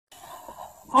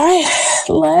All right,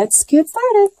 let's get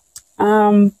started.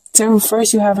 So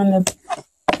first you have in the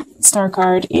star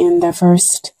card in the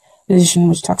first position,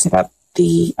 which talks about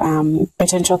the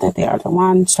potential that they are the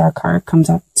one. Star card comes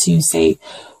up to say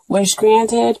wish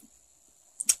granted,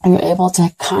 and you're able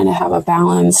to kind of have a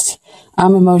balanced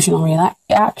emotional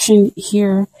reaction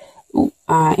here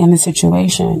in the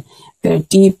situation. There are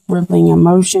deep, rippling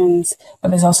emotions, but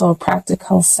there's also a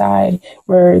practical side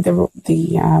where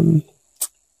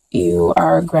you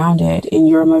are grounded in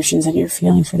your emotions and your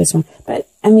feelings for this one. But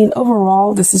I mean,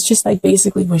 overall, this is just like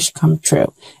basically wish come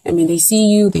true. I mean, they see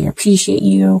you, they appreciate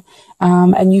you,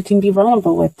 and you can be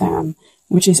vulnerable with them,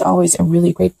 which is always a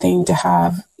really great thing to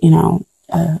have, in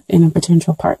a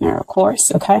potential partner, of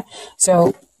course. Okay.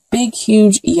 So big,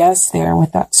 huge yes there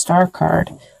with that star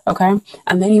card. Okay.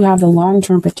 And then you have the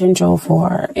long-term potential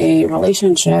for a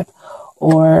relationship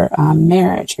or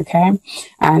marriage. Okay.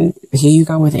 And here you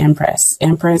go with Empress.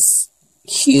 Empress,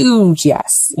 huge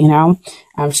yes.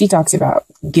 She talks about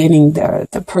getting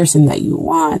the person that you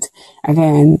want.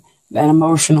 Again, that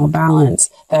emotional balance,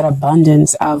 that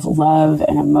abundance of love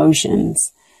and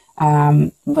emotions,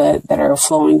 but that are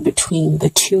flowing between the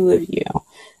two of you,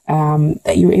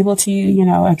 that you're able to,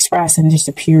 express in just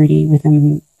a purity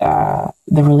within the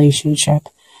relationship.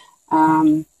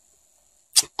 And,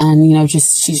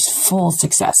 she's full of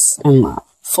success and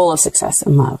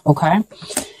love. Okay.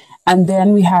 And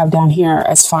then we have down here,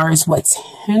 as far as what's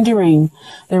hindering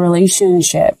the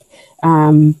relationship,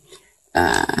 I'm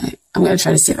going to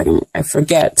try to see if I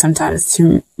forget sometimes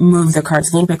to move the cards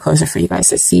a little bit closer for you guys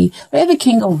to see. We have the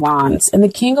King of Wands, and the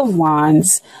King of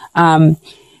Wands,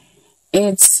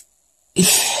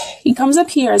 he comes up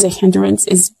here as a hindrance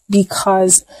is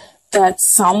because that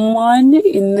someone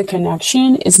in the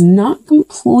connection is not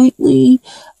completely,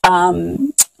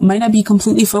 might not be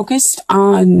completely focused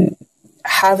on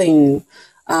having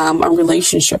a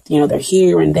relationship. They're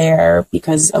here and there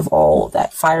because of all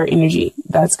that fire energy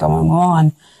that's going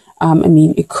on.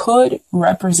 It could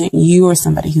represent you or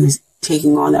somebody who's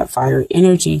taking on that fire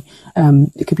energy.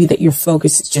 It could be that your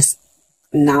focus is just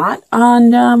not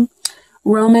on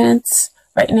romance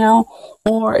right now,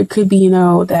 or it could be,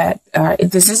 that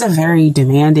this is a very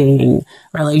demanding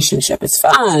relationship. It's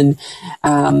fun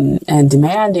and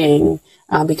demanding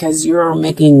because you're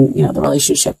making, the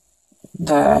relationship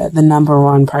the number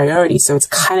one priority. So it's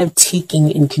kind of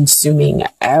taking and consuming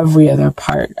every other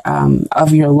part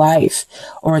of your life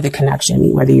or the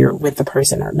connection, whether you're with the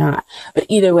person or not. But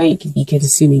either way, you could be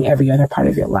consuming every other part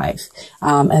of your life.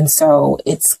 And so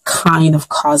it's kind of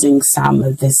causing some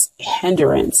of this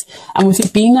hindrance. And with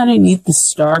it being underneath the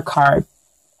star card,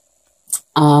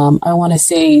 I want to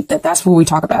say that that's where we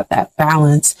talk about that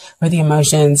balance with the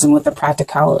emotions and with the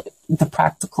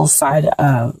practical side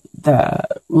of the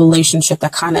relationship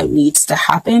that kind of needs to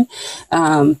happen.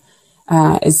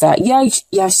 Is that,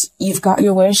 yes, you've got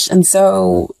your wish. And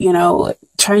so,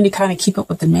 trying to kind of keep up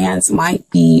with demands might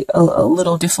be a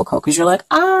little difficult because you're like,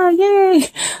 yay,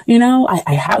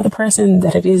 I have the person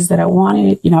that it is that I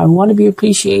wanted, I want to be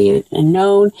appreciated and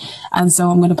known. And so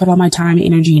I'm going to put all my time,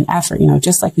 energy, and effort,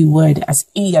 just like we would as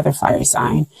any other fire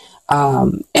sign,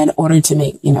 in order to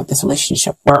make, this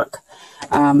relationship work.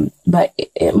 But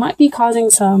it might be causing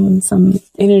some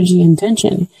energy and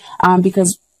tension,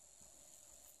 because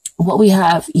what we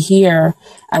have here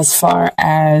as far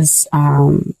as,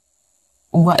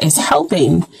 what is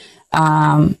helping,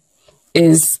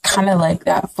 is kind of like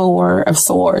that Four of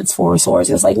Swords.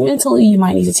 It's like mentally you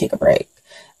might need to take a break.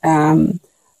 And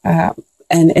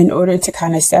in order to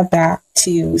kind of step back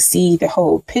to see the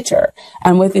whole picture,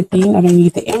 and with it being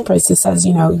underneath the Empress, it says,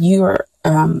 you're,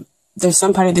 there's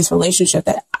some part of this relationship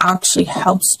that actually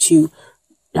helps to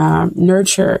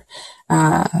nurture,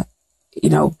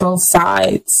 both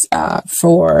sides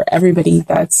for everybody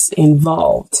that's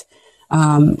involved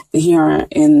here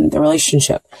in the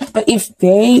relationship. But if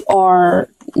they are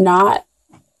not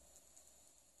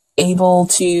able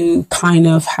to kind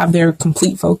of have their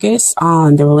complete focus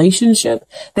on the relationship,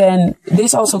 then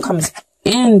this also comes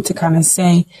in to kind of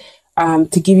say,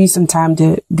 to give you some time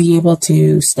to be able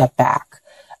to step back.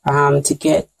 To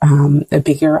get a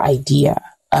bigger idea,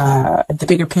 the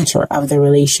bigger picture of the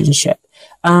relationship.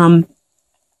 Wow,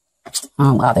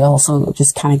 they also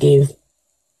just kind of gave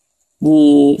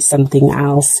me something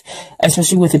else,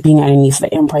 especially with it being underneath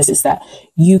the Empress, is that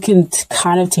you can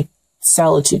kind of take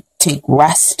solitude, take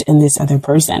rest in this other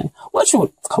person, which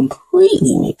would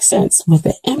completely make sense with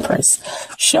the Empress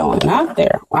showing up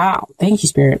there. Wow, thank you,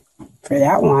 Spirit, for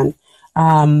that one.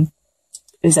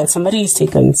 Is that somebody's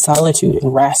taken solitude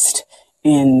and rest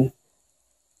in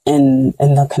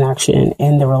the connection,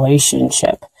 in the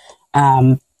relationship.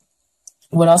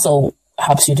 What also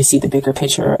helps you to see the bigger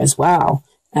picture as well,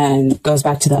 and goes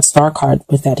back to that star card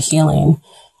with that healing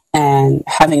and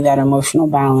having that emotional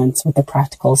balance with the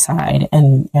practical side,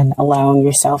 and allowing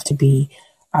yourself to be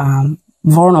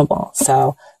vulnerable.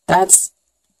 So that's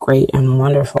great and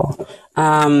wonderful.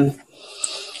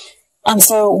 And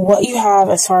so what you have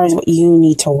as far as what you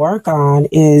need to work on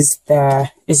is the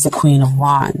Queen of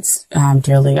Wands,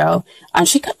 dear Leo. And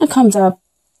she kind of comes up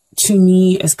to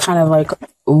me as kind of like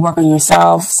work on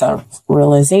yourself,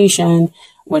 self-realization,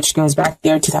 which goes back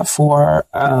there to that Four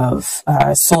of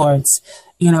Swords.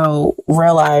 You know,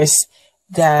 realize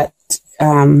that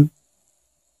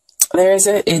there is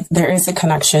a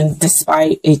connection,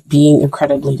 despite it being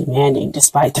incredibly demanding,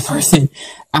 despite the person.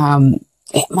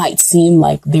 It might seem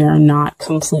like they're not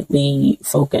completely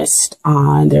focused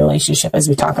on their relationship, as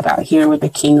we talk about here with the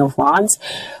King of Wands.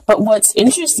 But what's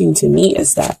interesting to me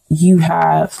is that you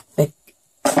have the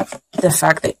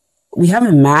fact that we have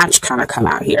a match kind of come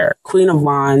out here. Queen of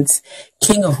Wands,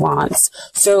 King of Wands.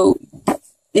 So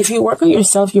if you work on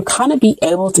yourself, you kind of be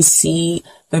able to see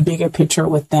the bigger picture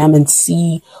with them and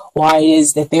see why it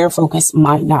is that their focus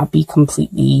might not be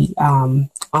completely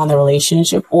on the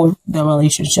relationship, or the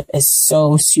relationship is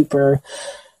so super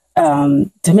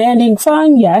demanding.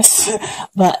 Fun, yes,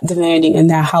 but demanding, and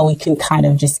that how we can kind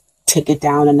of just take it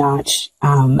down a notch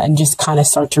and just kind of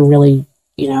start to really,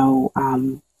 you know,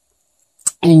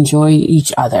 enjoy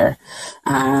each other.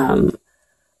 And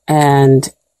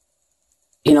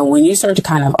you know, when you start to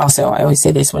kind of, also, I always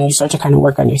say this, when you start to kind of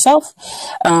work on yourself,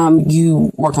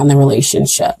 you work on the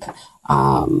relationship,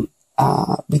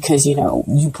 because, you know,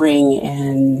 you bring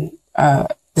in,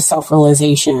 the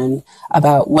self-realization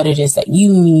about what it is that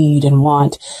you need and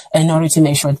want in order to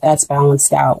make sure that that's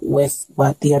balanced out with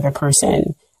what the other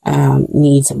person,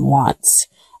 needs and wants.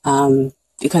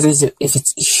 Because if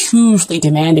it's hugely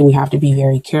demanding, we have to be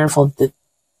very careful that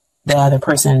the other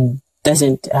person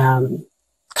doesn't,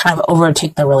 kind of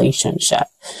overtake the relationship,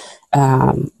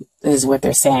 is what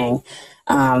they're saying,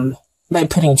 by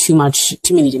putting too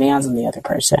many demands on the other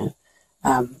person.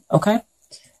 Okay.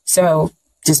 So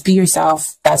just be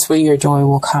yourself. That's where your joy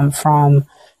will come from.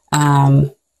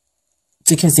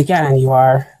 Because again, you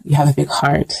have a big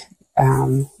heart.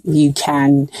 You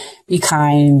can be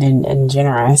kind and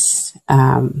generous,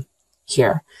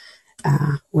 here.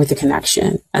 With the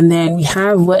connection. And then we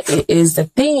have what it is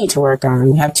that they need to work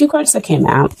on. We have two cards that came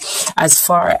out as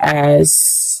far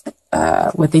as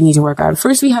what they need to work on.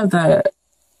 First, we have the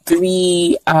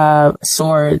Three of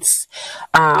Swords,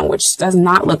 which does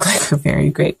not look like a very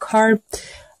great card,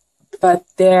 but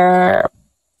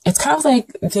it's kind of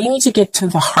like they need to get to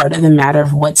the heart of the matter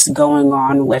of what's going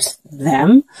on with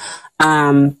them.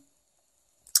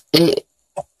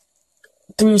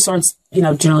 Three of Swords, you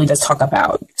know, generally does talk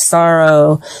about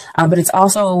sorrow, but it's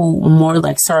also more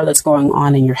like sorrow that's going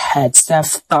on in your head, stuff,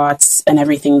 thoughts, and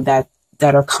everything that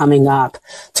are coming up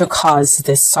to cause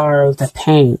this sorrow, the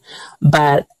pain.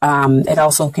 But it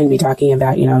also can be talking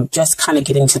about, you know, just kind of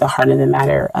getting to the heart of the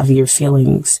matter of your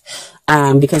feelings.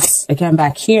 Because again,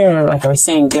 back here, like I was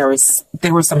saying, there was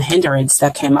some hindrance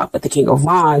that came up with the King of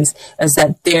Wands, is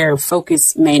that their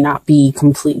focus may not be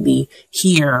completely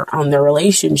here on their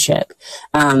relationship,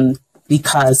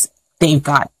 because they've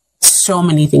got so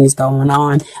many things going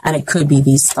on, and it could be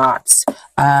these thoughts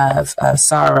of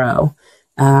sorrow.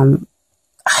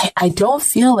 I don't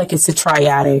feel like it's a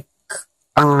triadic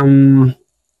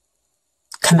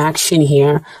connection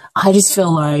here. I just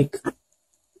feel like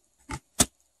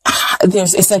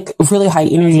it's like really high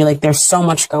energy, like there's so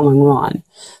much going on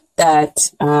that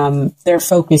their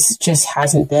focus just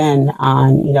hasn't been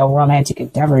on, you know, romantic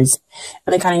endeavors,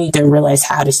 and they kind of need to realize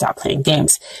how to stop playing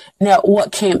games. Now,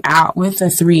 what came out with the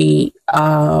Three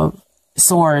of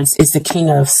Swords is the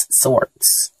King of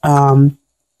Swords. And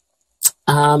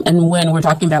when we're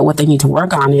talking about what they need to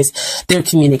work on is their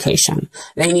communication.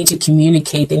 They need to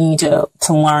communicate. They need to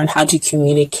learn how to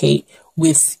communicate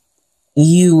with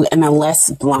you in a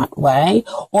less blunt way,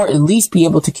 or at least be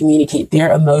able to communicate their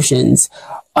emotions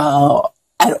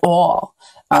at all.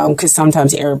 Because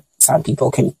sometimes some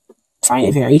people can find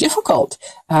it very difficult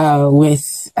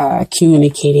with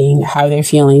communicating how they're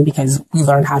feeling, because we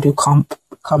learn how to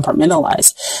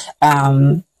compartmentalize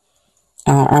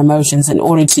our emotions in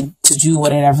order to do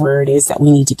whatever it is that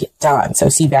we need to get done. So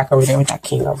see back over there with that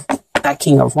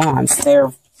King of Wands,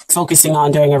 they're focusing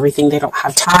on doing everything. They don't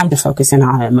have time to focus in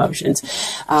on emotions.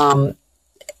 And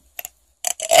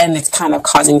it's kind of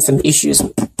causing some issues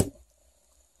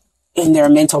in their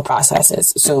mental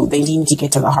processes. So they need to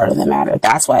get to the heart of the matter.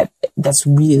 That's why that's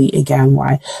really, again,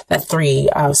 why that 3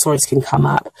 of swords can come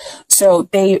up. So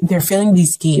they're feeling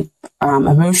these deep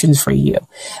emotions for you.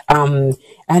 And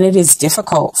it is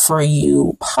difficult for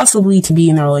you possibly to be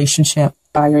in a relationship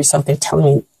by yourself.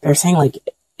 They're saying like,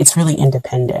 it's really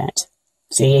independent.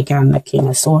 See, again, the King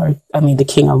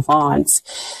of Wands,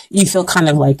 you feel kind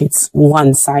of like it's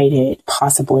one-sided,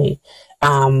 possibly.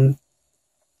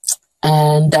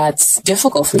 And that's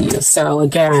difficult for you. So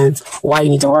again, why you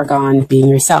need to work on being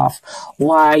yourself,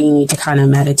 why you need to kind of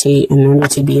meditate in order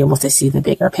to be able to see the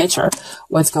bigger picture,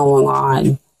 what's going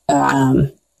on,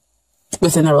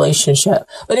 within the relationship.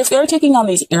 But if they're taking on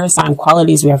these air sign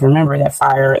qualities, we have to remember that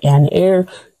fire and air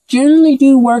generally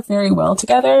do work very well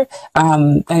together.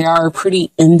 They are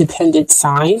pretty independent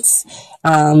signs.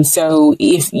 So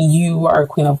if you are a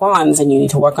Queen of Wands and you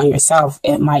need to work on yourself,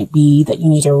 it might be that you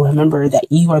need to remember that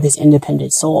you are this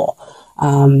independent soul.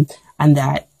 And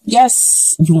that,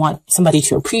 yes, you want somebody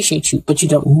to appreciate you, but you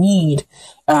don't need,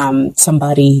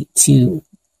 somebody to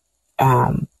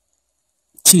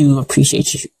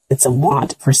appreciate you. It's a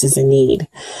want versus a need.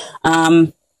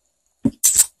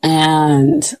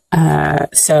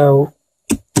 So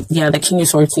yeah, the King of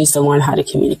Swords needs to learn how to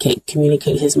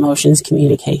communicate his emotions,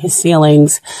 communicate his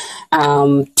feelings,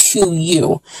 to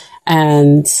you,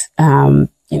 and,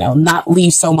 not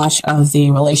leave so much of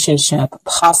the relationship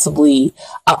possibly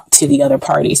up to the other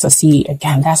party. So see,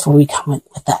 again, that's where we come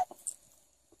with that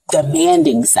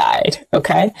demanding side.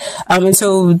 Okay. And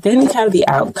so then kind of the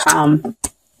outcome,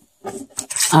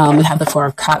 we have the 4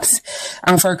 of Cups.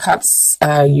 4 of Cups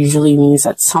usually means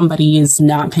that somebody is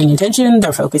not paying attention.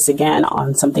 They're focused again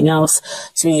on something else.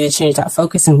 So we need to change that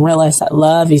focus and realize that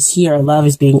love is here. Love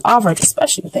is being offered,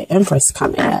 especially with the Empress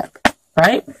coming up,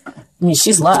 right? I mean,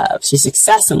 she's love. She's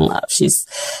success in love. She's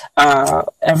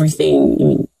everything. I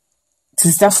mean,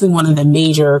 this is definitely one of the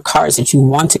major cards that you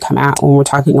want to come out when we're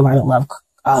talking about a love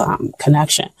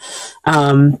connection.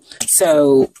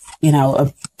 So,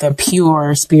 the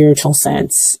pure spiritual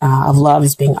sense of love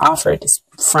is being offered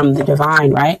from the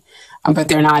divine, right? But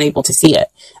they're not able to see it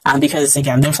because,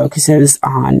 again, their focus is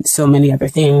on so many other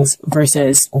things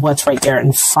versus what's right there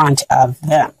in front of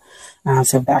them.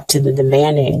 So back to the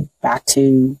demanding, back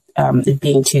to it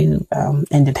being too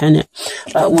independent.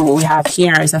 But what we have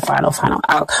here is the final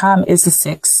outcome is the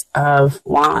 6 of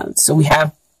Wands. So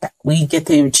we get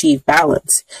to achieve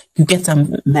balance. You get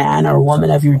the man or woman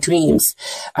of your dreams,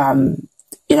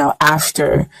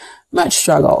 after much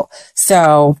struggle.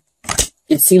 So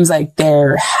it seems like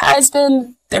there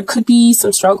could be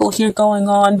some struggle here going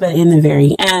on, but in the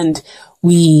very end,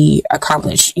 we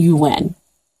accomplish, you win,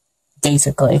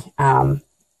 basically.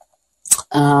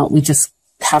 We just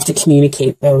have to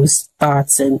communicate those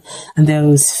thoughts and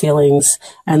those feelings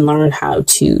and learn how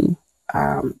to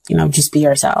just be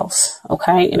ourselves,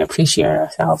 okay, and appreciate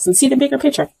ourselves and see the bigger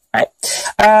picture, right?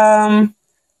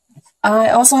 I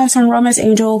also have some Romance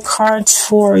Angel cards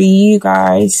for you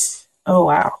guys. Oh,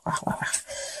 wow.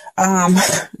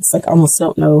 It's like I almost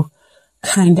don't know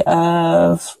kind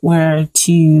of where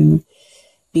to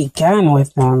begin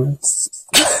with them.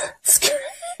 It's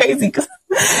crazy.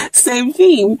 Same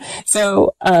theme.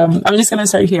 So, I'm just going to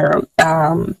start here.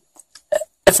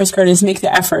 The first card is make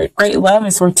the effort. Great love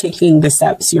is worth taking the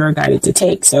steps you're guided to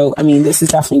take. So, I mean, this is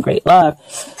definitely great love.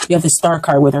 You have the Star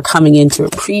card where they're coming in to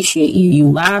appreciate you. You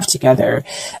laugh together.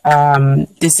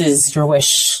 This is your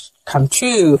wish come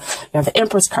true. You have the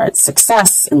Empress card,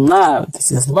 success and love.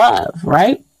 This is love,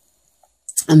 right?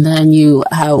 And then you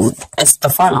have, as the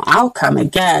final outcome,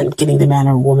 again, getting the man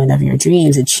or woman of your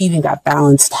dreams, achieving that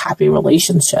balanced, happy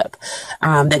relationship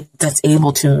that's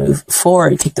able to move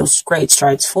forward, take those great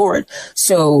strides forward.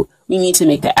 So we need to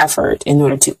make the effort in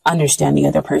order to understand the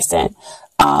other person,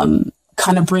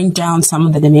 kind of bring down some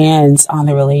of the demands on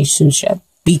the relationship,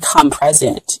 become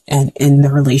present and in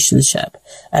the relationship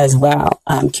as well,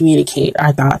 communicate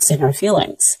our thoughts and our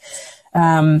feelings.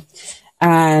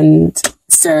 And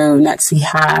so next we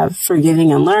have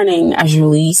forgiving and learning. As you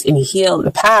release and heal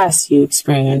the past, you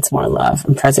experience more love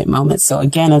in present moments. So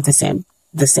again, of the same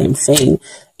thing,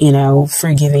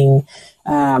 forgiving,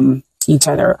 each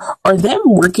other, or them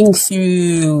working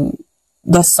through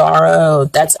the sorrow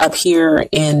that's up here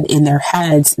in their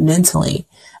heads mentally.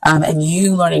 And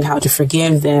you learning how to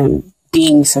forgive them,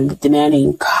 being some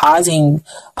demanding, causing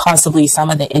possibly some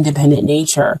of the independent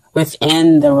nature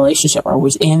within the relationship or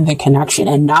within the connection,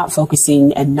 and not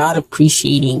focusing and not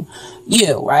appreciating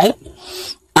you, right?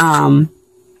 And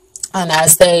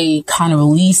as they kind of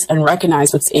release and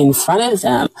recognize what's in front of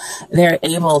them, they're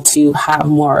able to have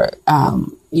more,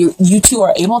 you two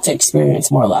are able to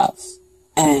experience more love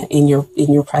in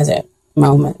your present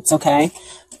moments. Okay.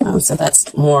 So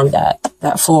that's more of that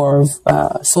that Four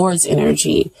of Swords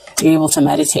energy, you're able to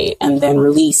meditate and then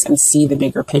release and see the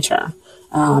bigger picture,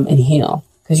 and heal,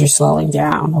 because you're slowing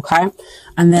down. Okay.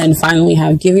 And then finally we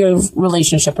have give your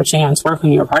relationship a chance, work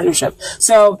on your partnership.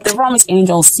 So the promised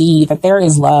angels see that there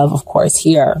is love, of course,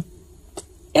 here.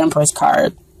 Empress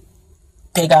card,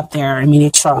 big up there. I mean,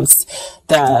 it trumps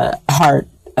the heart,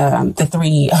 the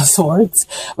Three of Swords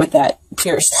with that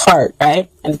pierced heart, right?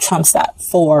 And it trumps that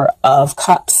Four of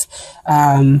Cups,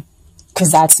 because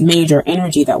that's major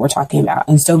energy that we're talking about.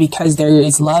 And so because there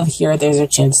is love here, there's a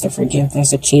chance to forgive.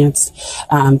 There's a chance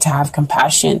to have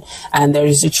compassion. And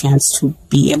there's a chance to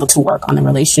be able to work on the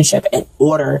relationship in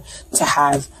order to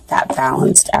have that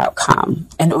balanced outcome,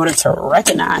 in order to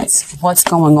recognize what's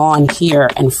going on here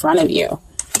in front of you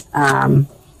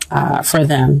for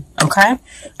them. Okay.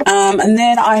 And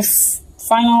then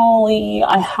finally,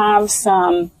 I have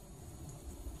some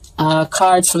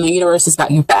cards from the universe has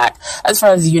got your back as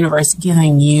far as the universe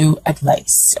giving you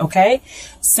advice. Okay,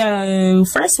 so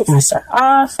first we're going to start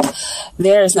off.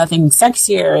 There is nothing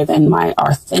sexier than my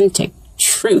authentic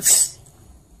truth.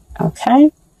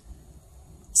 Okay,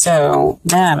 so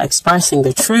them expressing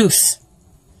the truth,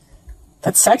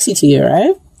 that's sexy to you,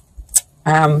 right?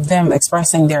 Them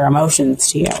expressing their emotions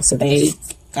to you, so they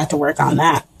got to work on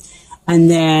that. And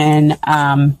then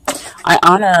I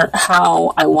honor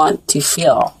how I want to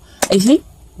feel. I think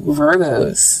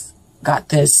Virgos got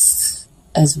this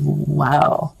as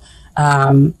well.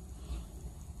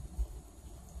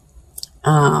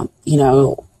 You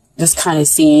know, just kind of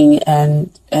seeing and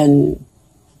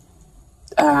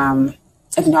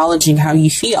acknowledging how you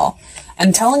feel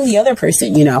and telling the other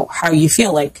person, you know, how you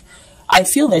feel. Like, I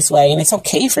feel this way and it's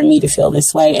okay for me to feel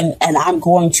this way. And I'm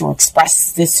going to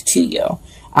express this to you,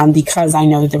 because I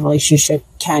know that the relationship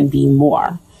can be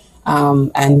more,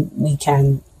 and we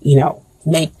can, you know,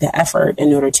 make the effort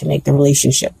in order to make the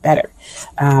relationship better,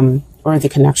 or the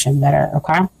connection better.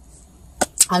 Okay.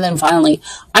 And then finally,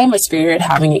 I am a spirit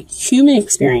having a human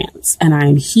experience, and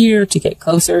I'm here to get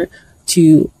closer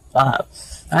to love.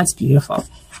 That's beautiful.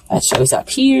 That shows up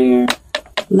here.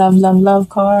 Love, love, love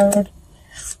card.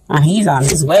 And he's on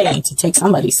his way to take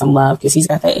somebody some love, because he's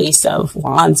got the Ace of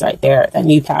Wands right there, that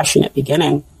new passionate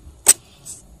beginning.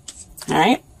 All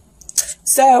right.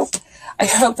 So I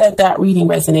hope that that reading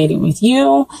resonated with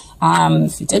you.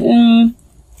 If it didn't,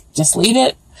 just leave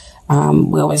it.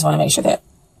 We always want to make sure that,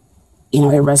 you know,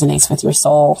 it resonates with your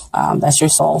soul. That's your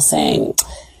soul saying,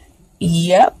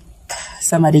 yep,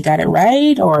 somebody got it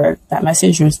right, or that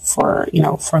message was for, you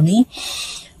know, for me.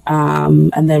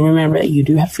 And then remember that you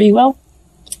do have free will,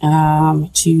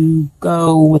 to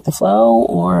go with the flow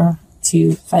or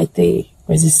to fight the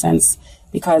resistance,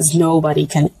 because nobody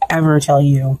can ever tell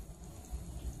you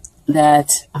that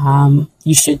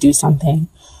you should do something,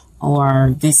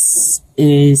 or this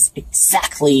is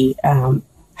exactly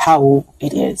how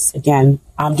it is. Again,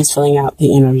 I'm just filling out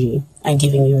the energy and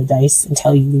giving you advice and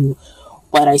telling you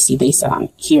what I see based on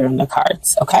here in the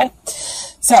cards. Okay,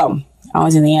 so I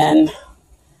was in the end.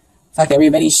 Fuck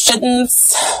everybody's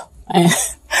shouldn'ts.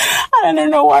 I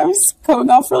don't know why I'm coming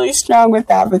off really strong with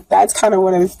that, but that's kind of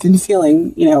what I've been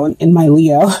feeling, you know, in my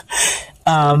Leo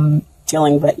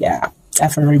feeling. But yeah,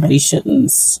 F everybody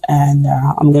shouldn't. And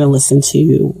I'm going to listen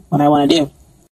to what I want to do.